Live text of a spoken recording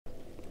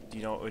Do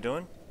you know what we're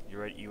doing? You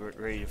ready? You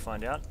ready to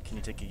find out? Can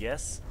you take a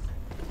guess?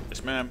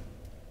 Yes, ma'am.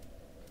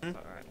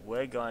 Alright,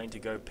 we're going to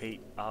go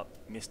beat up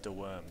Mr.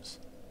 Worms.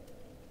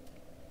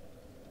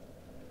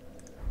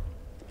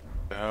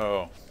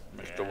 Oh,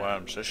 Mr. Yeah.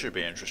 Worms. This should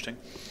be interesting.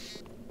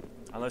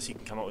 Unless you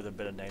can come up with a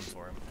better name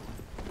for him.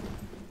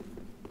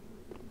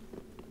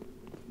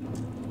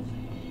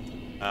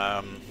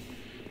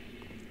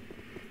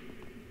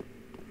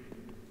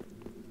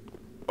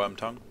 Worm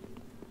tongue.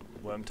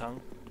 Worm tongue?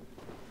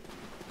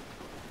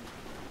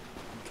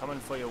 I'm coming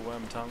for your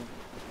worm tongue.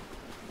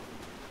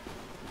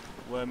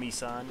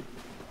 Wormy-san.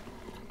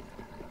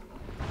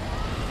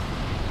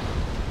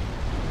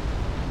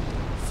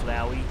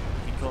 Flowey. You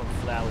can call him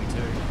Flowey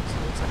too. So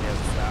it looks like he has a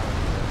flower in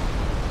there.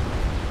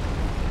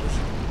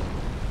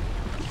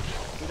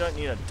 We don't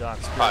need a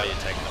dark spirit. Oh, you're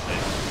taking the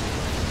piss.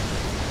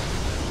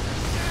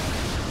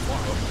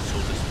 What? Oh, it's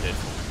all disappeared.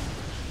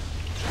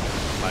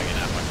 Flagging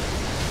out my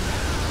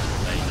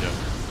danger.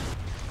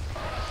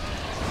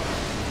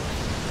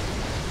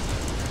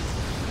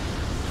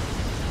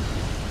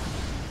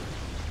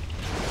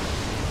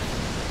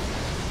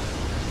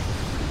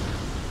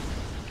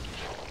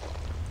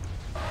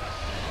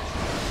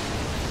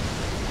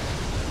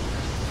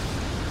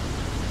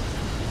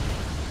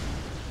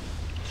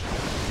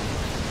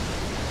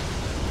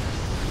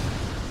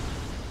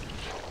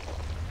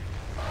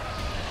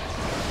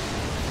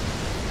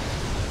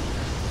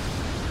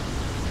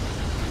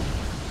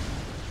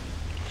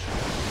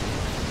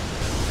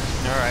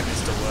 Alright,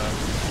 Mr. Worm.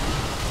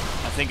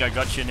 I think I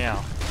got you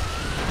now.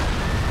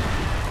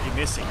 You're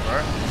missing,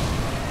 bro.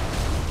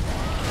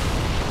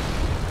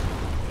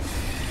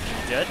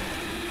 You dead?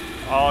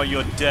 Oh,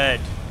 you're dead.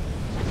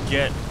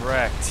 Get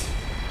wrecked.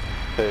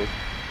 Who?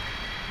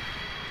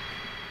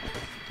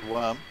 The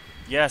worm.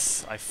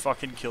 Yes, I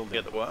fucking killed him.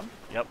 Get the worm?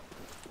 Yep.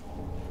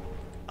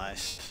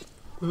 Nice.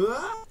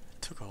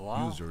 Took a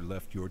while. User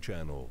left your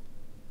channel.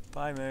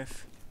 Bye,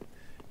 Murph.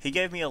 He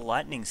gave me a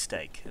lightning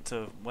stake. It's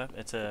a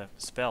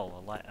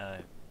spell, a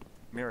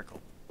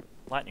miracle,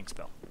 lightning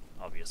spell,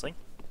 obviously.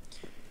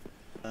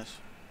 Nice.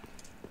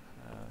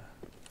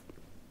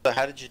 So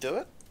how did you do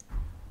it?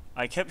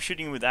 I kept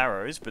shooting with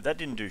arrows, but that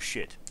didn't do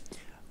shit.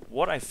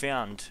 What I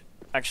found,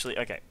 actually,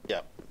 okay.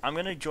 Yep. I'm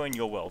gonna join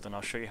your world, and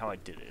I'll show you how I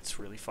did it. It's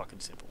really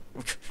fucking simple.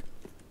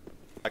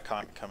 I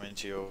can't come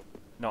into your.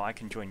 No, I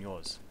can join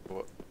yours.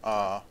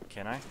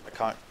 Can I? I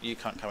can't. You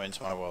can't come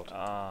into my world.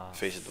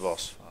 Defeated the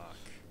boss. Fuck.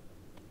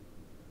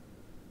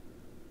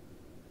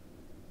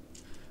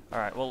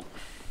 Alright, well,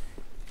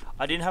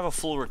 I didn't have a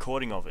full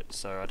recording of it,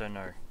 so I don't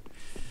know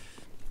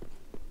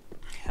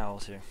how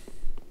else here.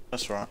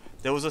 That's right.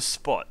 There was a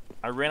spot.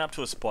 I ran up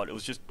to a spot. It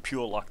was just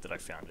pure luck that I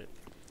found it.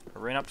 I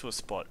ran up to a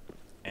spot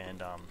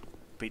and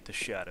beat the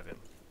shit out of him,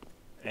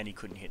 and he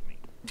couldn't hit me.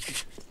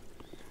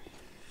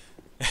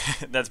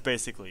 That's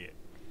basically it.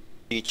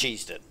 You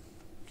cheesed it.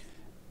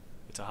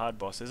 It's a hard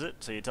boss, is it?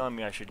 So you're telling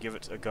me I should give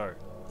it a go?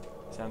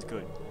 Sounds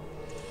good.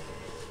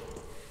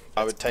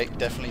 I would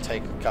definitely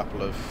take a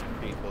couple of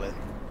people in.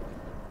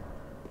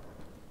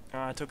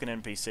 I took an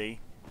NPC.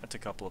 That's a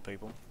couple of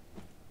people.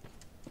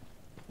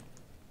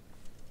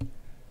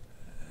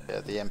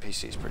 Yeah, the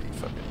NPC is pretty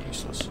fucking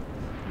useless.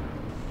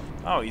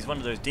 Oh, he's one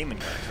of those demon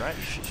guys, right?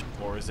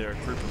 Or is there a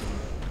group of them?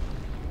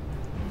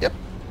 Yep.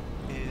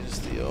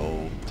 He's the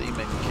old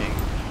demon king.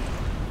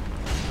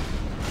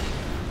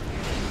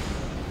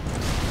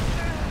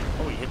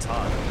 Oh, he hits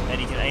hard. And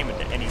he can aim it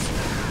at anything.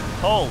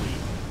 Holy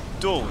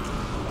dooly.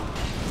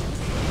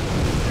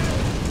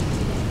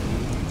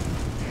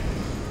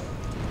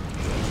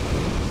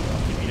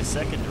 Give me a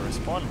second to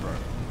respond, bro.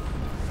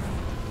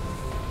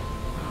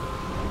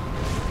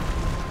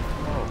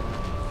 Whoa.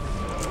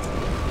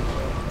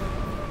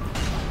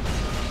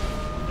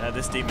 Now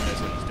this demon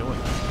knows what he's doing.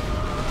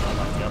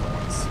 Unlike the other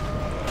ones.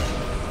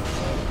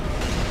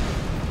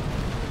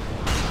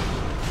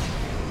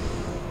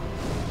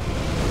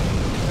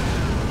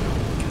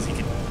 Because he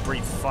can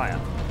breathe fire.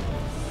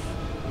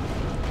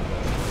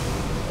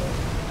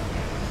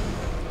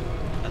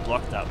 And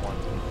block that one.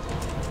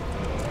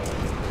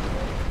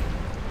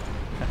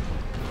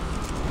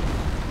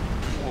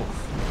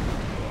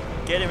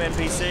 Get him,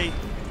 NPC!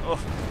 Oh.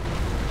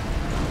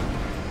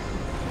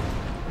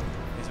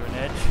 Is there an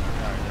edge?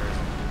 No, there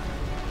isn't.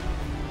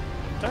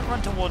 Don't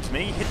run towards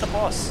me, hit the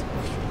boss!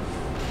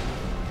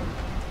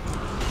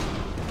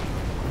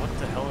 What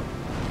the hell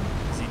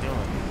is he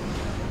doing?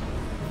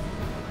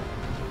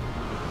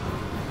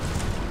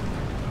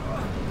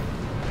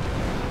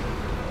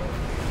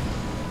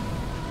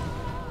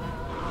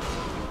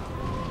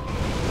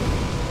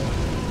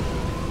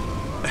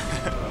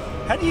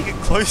 How do you get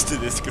close to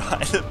this guy?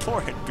 The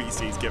poor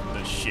NPC's giving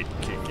the shit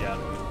kick out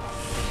of him.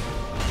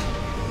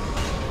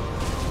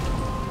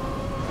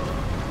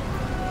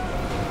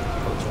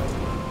 What the fuck?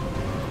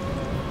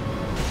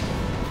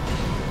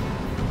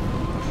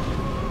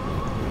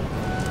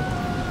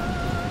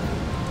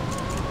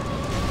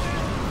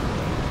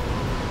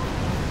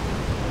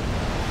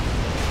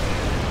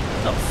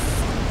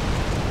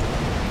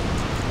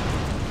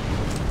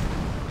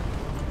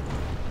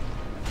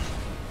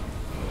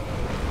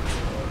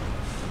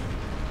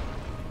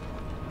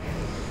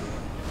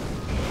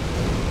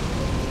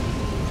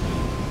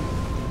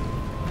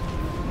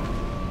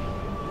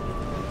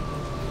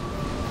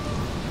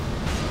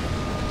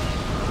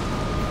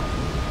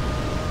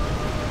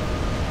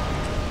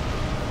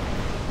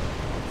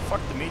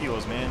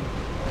 meteors, man.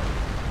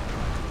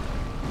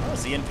 How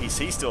is the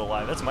NPC still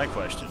alive? That's my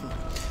question.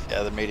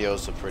 Yeah, the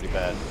meteors are pretty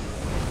bad.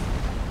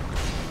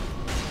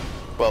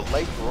 Well,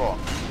 later on,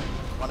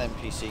 one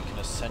NPC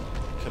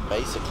can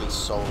basically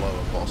solo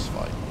a boss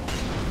fight.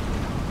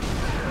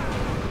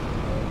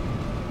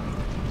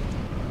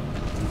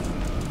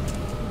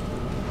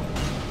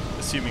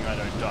 Assuming I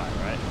don't die,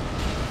 right?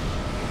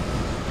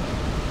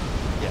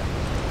 Yeah.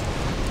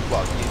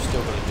 Well, you've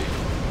still got to do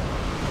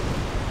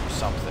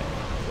something,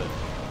 but...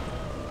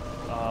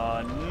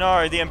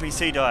 No, the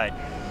NPC died.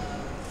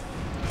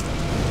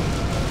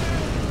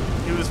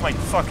 He was my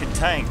fucking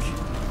tank.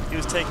 He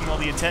was taking all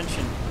the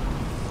attention.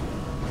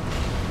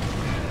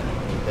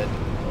 Dead.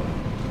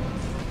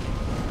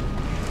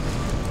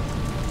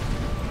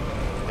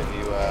 Have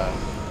you,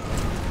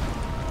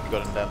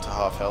 got him down to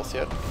half health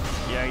yet?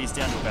 Yeah, he's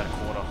down to about a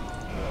quarter.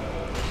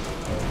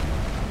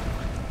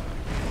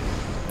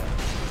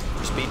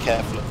 Just be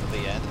careful at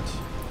the end.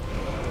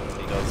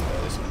 He does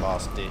this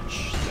last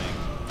ditch thing.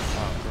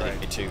 Oh, great.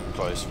 If you're too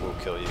close, we'll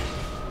kill you.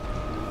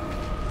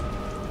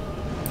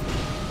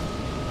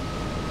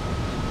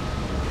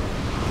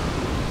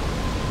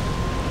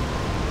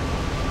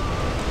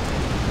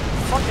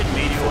 Fucking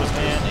meteors,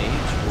 man.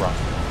 Knees, run.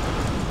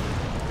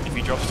 If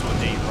he drops to a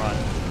knee, run.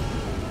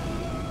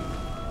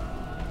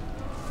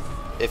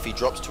 If he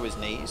drops to his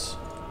knees,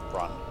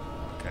 run.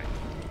 Okay.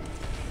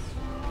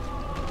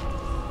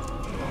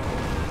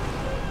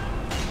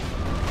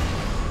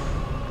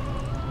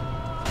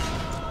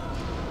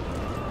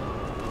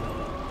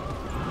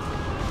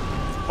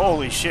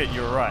 Holy shit,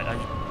 you're right.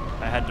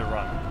 I had to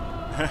run.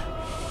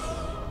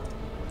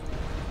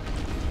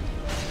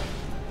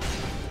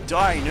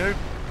 Die, noob.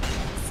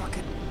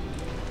 Fucking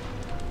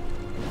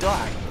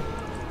die.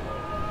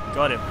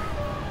 Got him.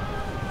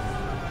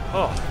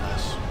 Oh,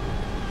 Nice.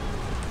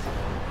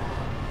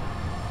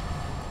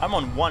 I'm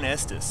on 1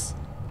 Estus.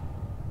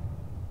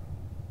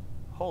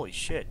 Holy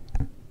shit.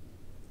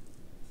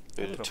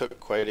 Dude, it took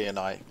Quayle and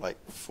I like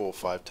 4 or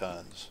 5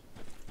 turns.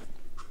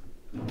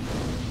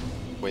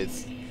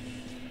 With...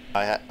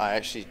 I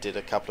actually did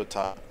a couple of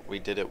times. We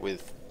did it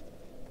with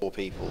 4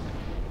 people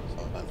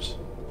sometimes.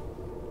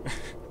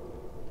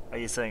 Are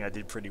you saying I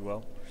did pretty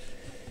well?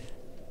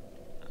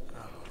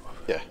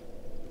 Yeah.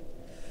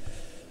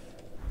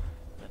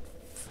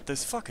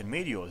 There's fucking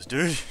meteors,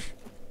 dude.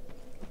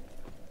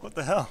 What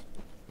the hell?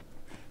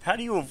 How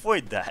do you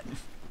avoid that?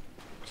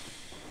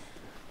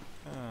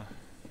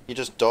 You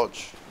just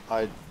dodge.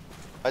 I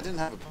didn't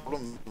have a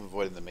problem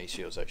avoiding the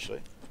meteors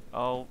actually.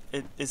 Oh,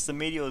 it's the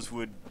meteors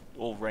would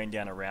all rain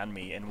down around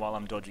me, and while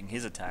I'm dodging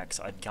his attacks,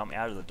 I'd come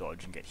out of the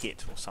dodge and get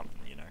hit or something,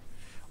 you know.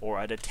 Or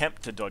I'd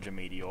attempt to dodge a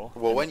meteor.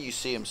 Well, when you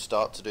see him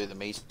start to do the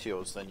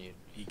meteors, then you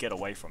get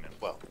away from him.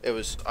 well,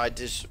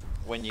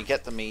 when you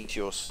get the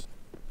meteors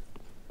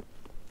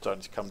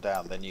starting to come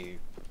down, then you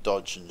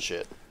dodge and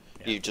shit.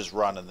 Yeah. You just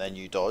run and then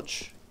you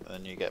dodge, and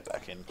then you get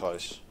back in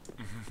close.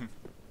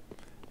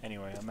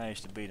 Anyway, I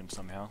managed to beat him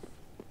somehow.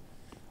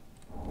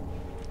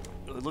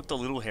 It looked a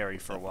little hairy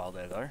for a while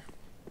there, though.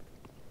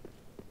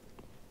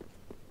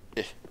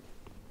 Yeah.